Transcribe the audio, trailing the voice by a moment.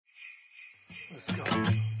Let's go.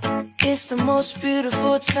 It's the most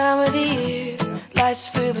beautiful time of the year. Lights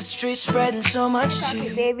fill the streets, spreading so much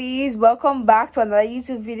cheer. Babies, welcome back to another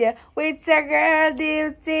YouTube video with your girl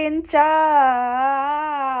dipped in chocolate.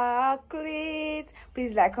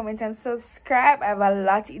 Please like, comment, and subscribe. I have a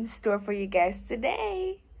lot in store for you guys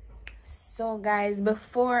today. So guys,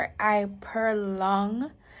 before I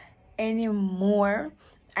prolong anymore,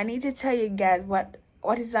 I need to tell you guys what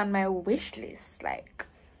is on my wish list. Like,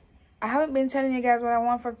 I haven't been telling you guys what I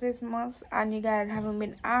want for Christmas, and you guys haven't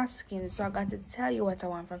been asking, so I got to tell you what I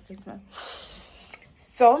want for Christmas.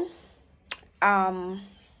 So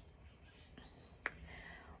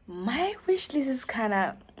my wish list is kind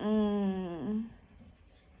of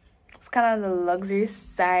it's kind of on the luxury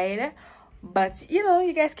side, but you know,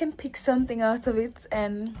 you guys can pick something out of it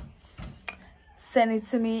and send it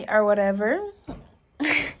to me or whatever.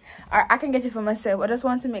 Or I can get it for myself. I just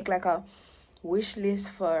want to make like a wish list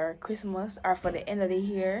for Christmas or for the end of the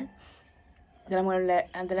year. Then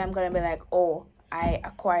I'm gonna be like, oh, I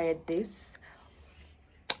acquired this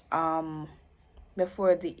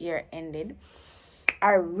before the year ended.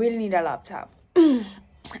 I really need a laptop.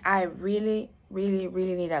 I really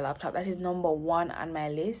need a laptop. That is number one on my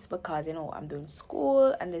list, because you know I'm doing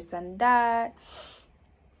school and this and that.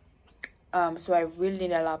 So I really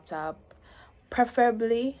need a laptop,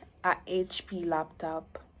 preferably a HP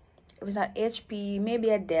laptop. If it's not HP, maybe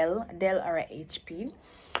a Dell or a HP,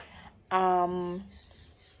 or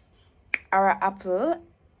a Apple.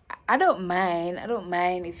 I don't mind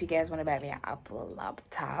if you guys want to buy me an Apple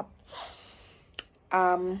laptop.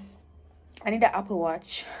 I need an Apple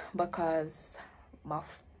Watch, because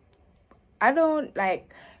I don't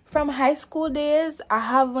like, from high school days I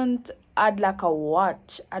haven't had like a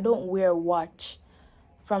watch. I don't wear a watch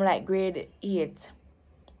from like grade 8.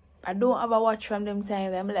 I don't have a watch from them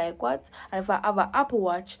time. I'm like, what? And if I have an Apple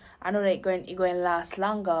Watch, I know that it's going to last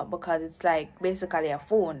longer, because it's like basically a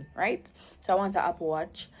phone, right? So I want an Apple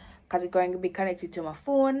Watch because it's going to be connected to my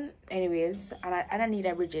phone anyways. And I need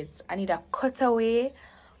a Bridget. I need a cutaway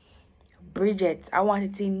Bridget. I want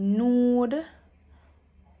it in nude.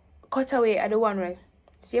 Cutaway are the one where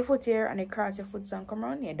see your foot here and you cross your foot and come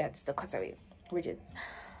around. Yeah, that's the cutaway Bridget.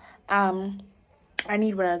 I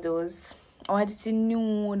need one of those. I want it in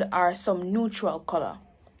nude or some neutral color,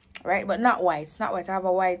 right? But not white. It's not white. I have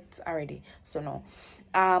a white already, so no.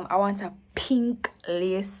 I want a pink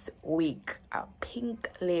lace wig. A pink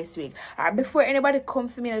lace wig. Before anybody come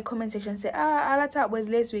for me in the comment section and say, all I thought was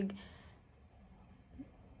lace wig,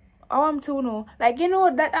 I want to know. Like, you know,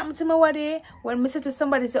 that happened to me one day when I said to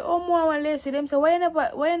somebody, say, oh, more I want lace wig. Them say, why you not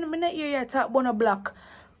hear you talk about a black?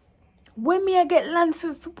 When me I get land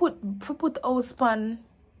for put house pan.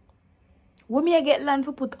 When me I get land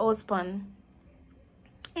for put house pan,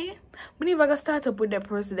 we never gonna start up with that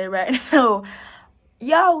person there right now.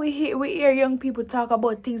 Yeah, we hear young people talk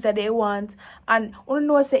about things that they want, and you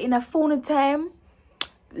know, say in a phone time,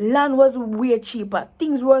 land was way cheaper,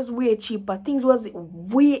 things was way cheaper, things was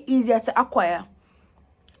way easier to acquire.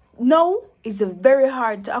 Now it's very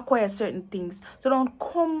hard to acquire certain things. So don't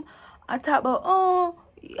come and talk about, oh,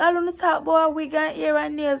 I don't talk about we got here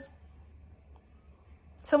and there.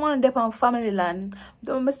 Someone dep on family land.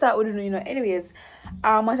 Don't me start with it, you know. Anyways,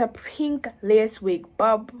 I want a pink lace wig,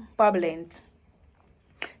 bob length.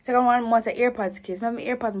 Second one, I want an AirPods case. My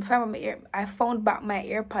AirPods, I found back my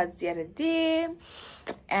AirPods the other day,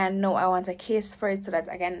 and now I want a case for it so that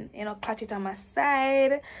I can, you know, clutch it on my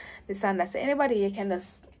side. This and that. So anybody, you can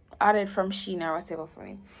just order it from Shein or whatever for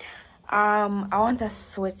me. I want a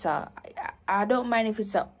sweater. I don't mind if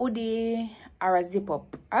it's a hoodie or a zip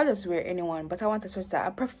up. I'll just wear anyone, but I want a sweater.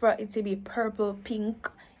 I prefer it to be purple, pink,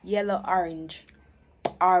 yellow, orange,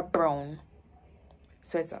 or brown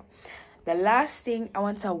sweater. The last thing, I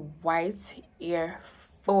want a white Air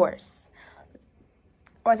Force.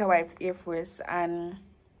 I want a white Air Force, and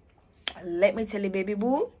let me tell you, baby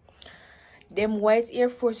boo, them white Air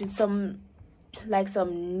Force with some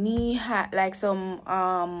knee high, like some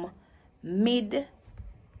mid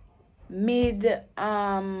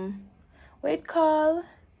what it called,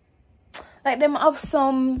 like them have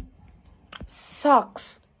some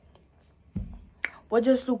socks what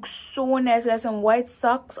just looks so nice, like some white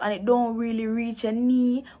socks, and it don't really reach a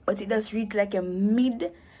knee, but it does reach like a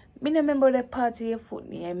mid. Me remember the part of your foot,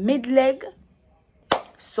 a mid leg.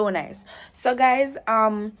 So nice. So guys,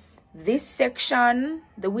 this section,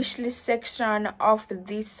 the wish list section of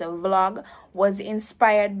this vlog, was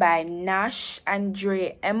inspired by Nash and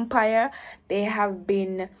Dre Empire. They have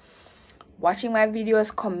been watching my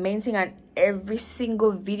videos, commenting, and every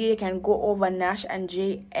single video. You can go over Nash and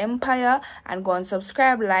J Empire and go and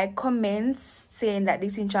subscribe, like, comments saying that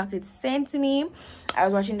this in chocolate sent to me. I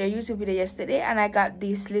was watching their YouTube video yesterday and I got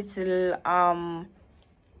this little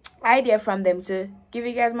idea from them to give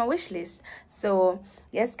you guys my wish list. So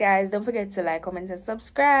yes guys, don't forget to like, comment and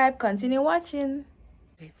subscribe. Continue watching.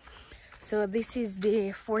 So this is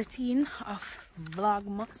day 14 of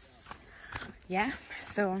Vlogmas. Yeah,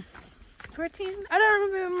 so 14, I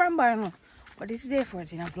don't remember no, but this is day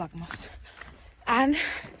 14 of Vlogmas and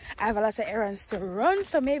I have a lot of errands to run,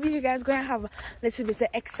 so maybe you guys gonna have a little bit of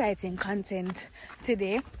exciting content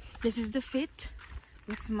today. This is the fit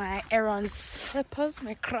with my Errands slippers,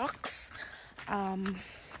 my Crocs.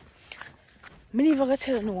 Me never gonna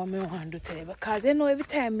tell you no what I want to do today, because you know every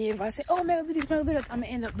time me ever say, oh, I'll do this, I'll do that, I'm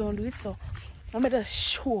gonna end up don't do it. So I'm gonna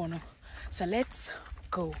show you. So let's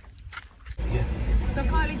go. Yes. So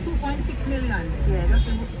call it 2.6 million. Yes.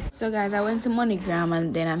 So guys, I went to MoneyGram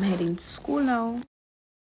and then I'm heading to school now.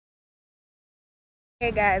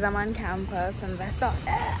 Hey guys, I'm on campus and that's all.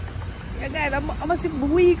 Yeah guys, I'm must be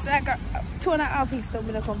weeks, like 2.5 weeks to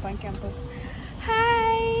be come on campus.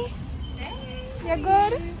 Hi. Hey. You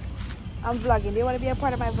good? I'm vlogging. Do you want to be a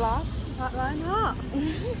part of my vlog? Why not?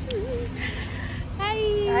 Hi.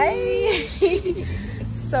 Hi.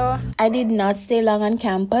 So I did not stay long on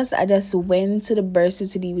campus. I just went to the bursary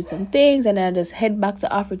to deal with some things and then I just head back to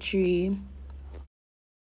Offer Tree.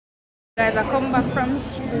 Guys, I come back from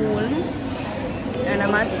school and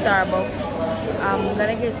I'm at Starbucks. I'm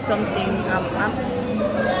gonna get something.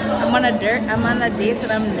 I'm on a date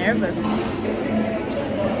and I'm nervous.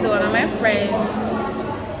 So one of my friends,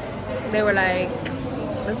 they were like,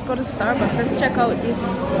 let's go to Starbucks, let's check out this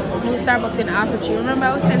new Starbucks in Offer Tree. Remember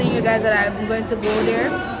I was telling you guys that I'm going to go there?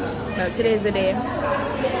 Well, today's the day.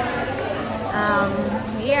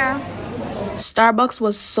 Yeah, Starbucks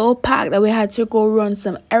was so packed that we had to go run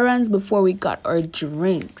some errands before we got our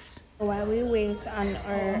drinks. While we wait on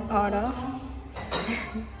our order,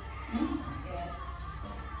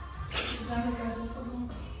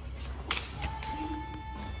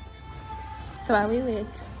 so while we wait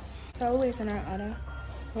on our order,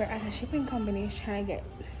 we're at a shipping company trying to get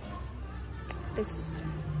this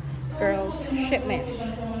girl's shipment.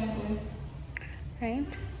 Right?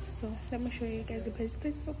 So let me show you guys the place. This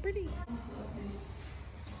place is so pretty.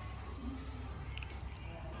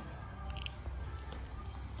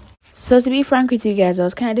 So to be frank with you guys, I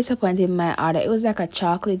was kind of disappointed in my order. It was like a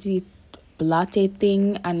chocolatey latte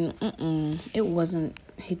thing and it wasn't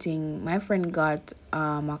hitting. My friend got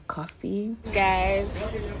a coffee. Guys,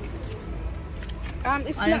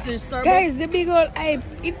 it's not, guys, the big old hype,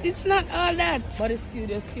 it's not all that. But it's still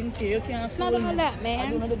the skincare, you can't. It's not all that, man. I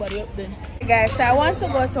don't know nobody up there. Guys, so I want to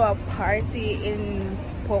go to a party in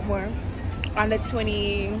Portmore on the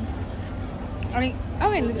 24th.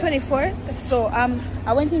 So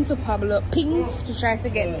I went into Pablo Pings to try to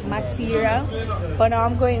get material, but now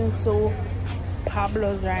I'm going to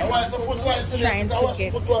Pablo's right now, trying to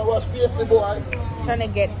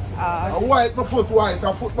get a white no foot white,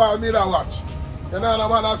 a football mirror watch. You know the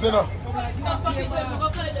man has, you know.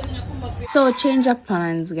 So change of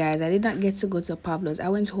plans, guys. I did not get to go to Pablo's. I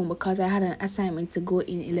went home because I had an assignment to go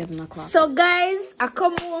in 11 o'clock. So guys, I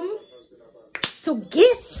come home to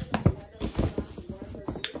gift.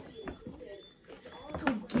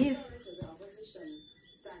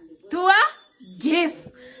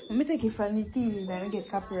 Let me take it from the TV, then I get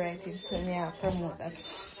copyrighted, so yeah, promote that.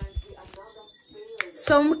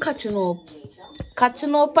 So I'm catching up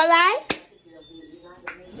a lie.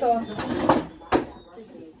 So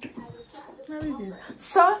where is it?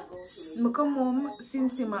 So I come home,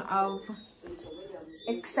 since I have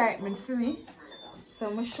excitement for me. So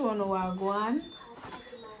I'm showing you what I go on.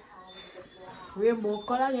 Rainbow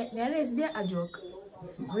color, get me a lesbian a joke.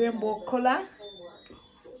 Rainbow color.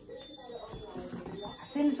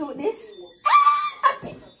 Swimsuit this.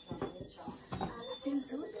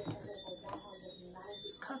 Swimsuit.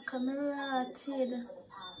 Camerated.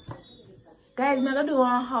 Guys, I'm gonna do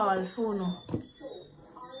one haul for now.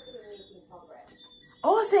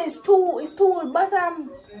 Oh, so it's two bottom.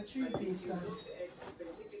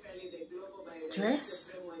 Dress.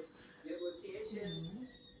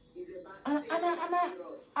 And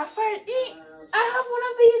I find it. I have one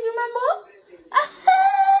of these, remember?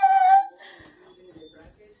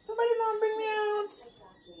 Somebody don't bring me out.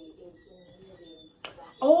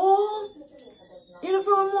 Oh, you know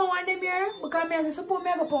from more one day here? Because I suppose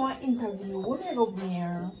I go for an interview. What I go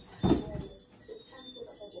here?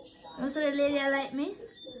 You see the lady I like me?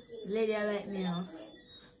 The lady I like me now.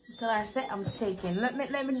 So I said I'm taking. Let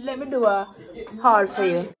me do a haul for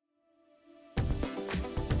you.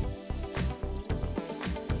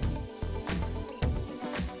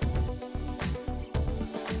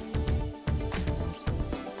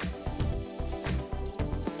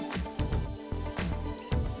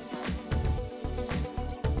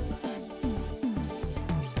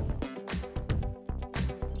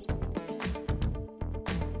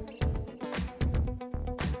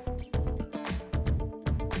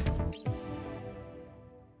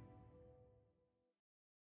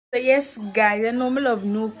 So yes guys, I know me love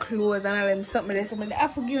new clothes and all them something I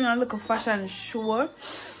have to give you a look of fashion show.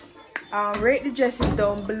 Rate the dresses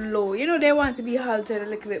down below. You know they want to be halted a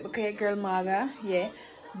little bit because your girl Maga, yeah.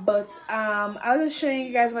 But I'll just show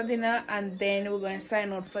you guys my dinner and then we're going to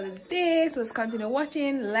sign out for the day. So let's continue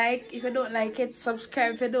watching. Like if you don't like it,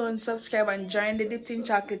 subscribe if you don't subscribe, and join the Dipped in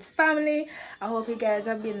Chocolate family. I hope you guys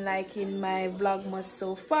have been liking my Vlogmas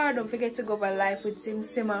so far. Don't forget to go over live with Sim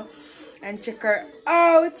Simmer and check her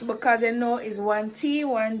out, because you know it's one tea,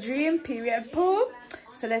 one dream, period, poo.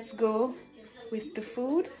 So let's go with the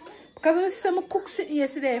food, because I see some cook sitting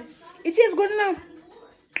yesterday. It is good now.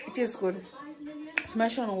 It is good.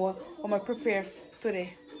 Smash on what I prepare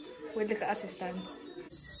today with the assistants.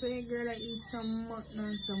 So your girl I eat some mutton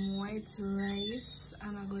and some white rice,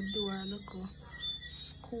 and I go do her local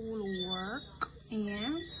school work.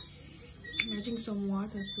 Yeah, I drink some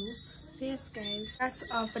water too. So yes guys, that's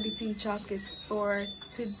all for the tea chocolate for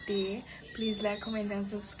today. Please like, comment and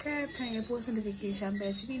subscribe. Turn your post notification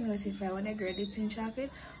bell to be notified when a girl the tea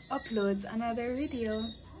chocolate uploads another video.